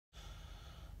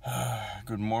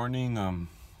Good morning.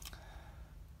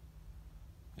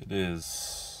 It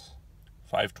is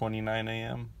 5:29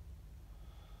 a.m.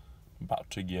 About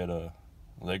to get a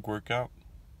leg workout.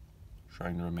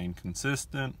 Trying to remain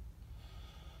consistent.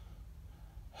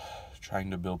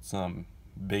 Trying to build some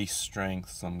base strength,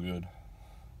 some good.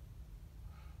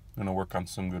 Gonna work on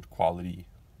some good quality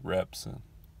reps and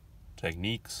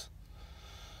techniques.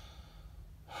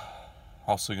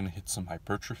 Also gonna hit some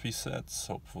hypertrophy sets.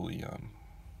 Hopefully,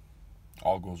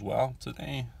 all goes well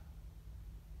today.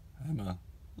 I'm a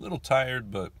little tired,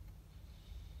 but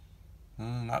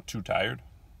not too tired.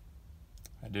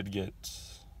 I did get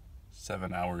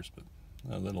 7 hours, but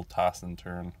a little toss and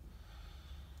turn.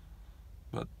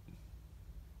 But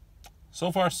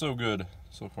so far, so good.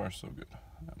 So far, so good.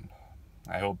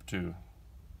 I hope to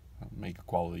make a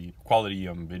quality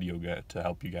video to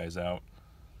help you guys out.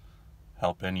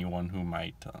 Help anyone who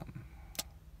might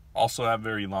also have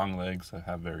very long legs. I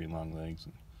have very long legs.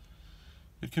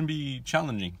 It can be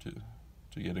challenging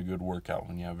to get a good workout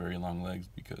when you have very long legs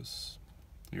because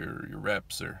your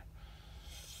reps are,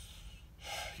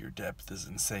 your depth is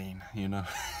insane, you know.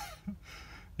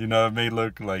 You know, it may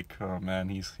look like, oh man,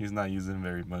 he's not using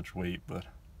very much weight, but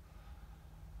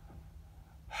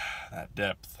that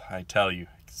depth, I tell you,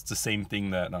 it's the same thing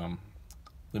that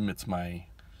limits my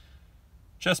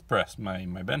chest press, my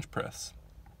bench press.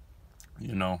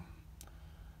 You know,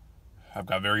 I've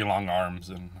got very long arms,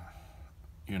 and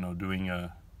you know, doing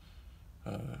a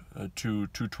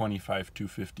 225,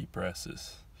 250 press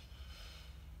is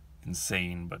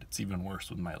insane, but it's even worse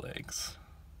with my legs.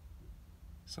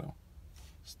 So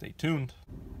stay tuned.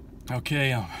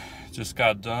 Okay, just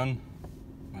got done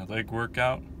my leg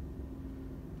workout.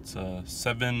 It's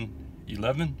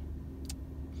 7:11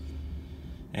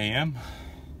 a.m.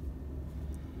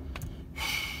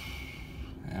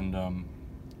 and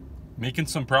making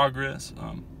some progress,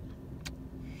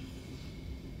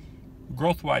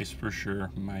 growth-wise for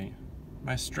sure. My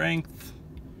strength,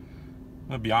 I'm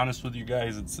gonna be honest with you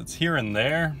guys, it's here and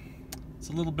there. It's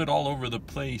a little bit all over the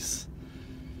place,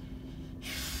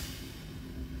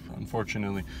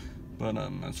 unfortunately. But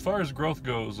as far as growth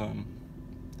goes,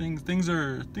 things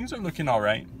are looking all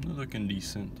right. They're looking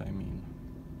decent. I mean,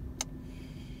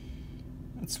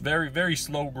 it's very, very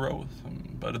slow growth.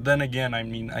 But then again, I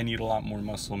mean, I need a lot more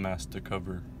muscle mass to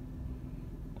cover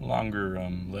longer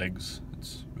legs.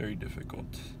 It's very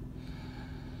difficult.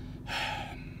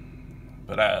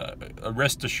 But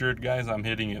rest assured, guys, I'm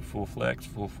hitting it full flex,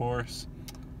 full force.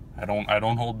 I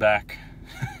don't hold back.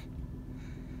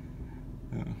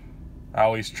 I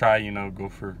always try, you know, go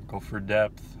for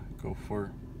depth, go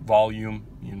for volume,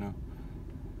 you know.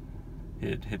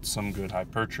 Hit some good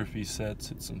hypertrophy sets,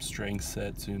 hit some strength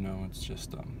sets, you know. It's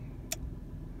just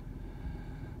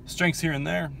strengths here and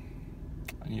there.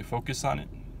 I need to focus on it.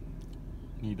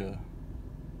 I need to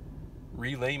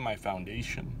relay my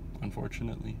foundation,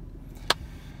 unfortunately.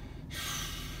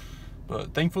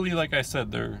 But thankfully, like I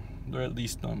said, they're at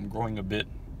least growing a bit.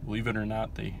 Believe it or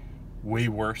not, they way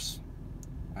worse.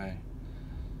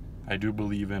 I do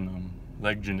believe in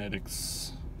leg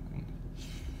genetics.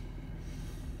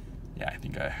 Yeah, I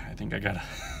think I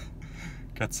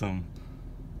got some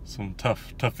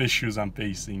tough issues I'm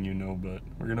facing, you know, but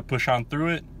we're gonna push on through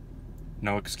it.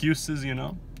 No excuses, you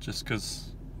know, just because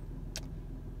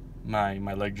my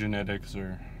leg genetics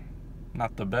are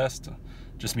not the best,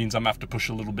 just means I'm gonna have to push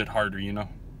a little bit harder, you know.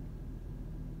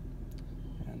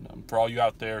 And for all you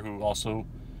out there who also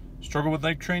struggle with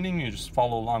leg training, you just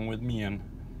follow along with me, and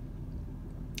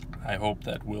I hope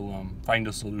that we'll find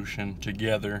a solution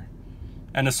together.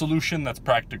 And a solution that's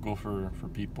practical for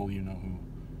people, you know,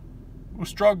 who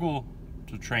struggle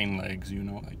to train legs, you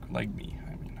know, like me.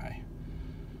 I mean,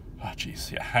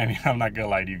 I mean, I'm not gonna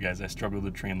lie to you guys, I struggle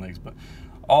to train legs, but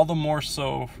all the more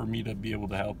so for me to be able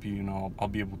to help you, you know, I'll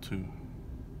be able to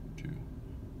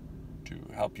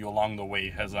help you along the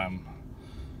way, as I'm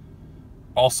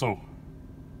also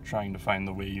trying to find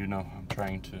the way, you know. I'm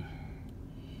trying to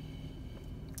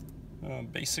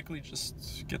basically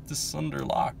just get this under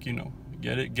lock, you know.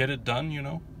 Get it done, you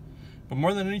know. But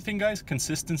more than anything, guys,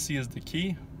 consistency is the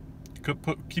key.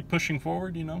 Keep pushing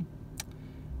forward, you know.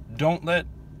 Don't let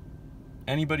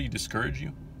anybody discourage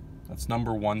you. That's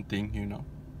number one thing, you know.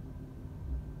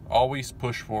 Always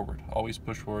push forward. Always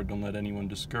push forward. Don't let anyone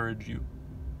discourage you.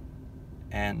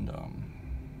 And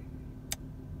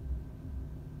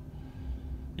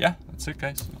yeah, that's it,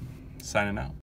 guys. Signing out.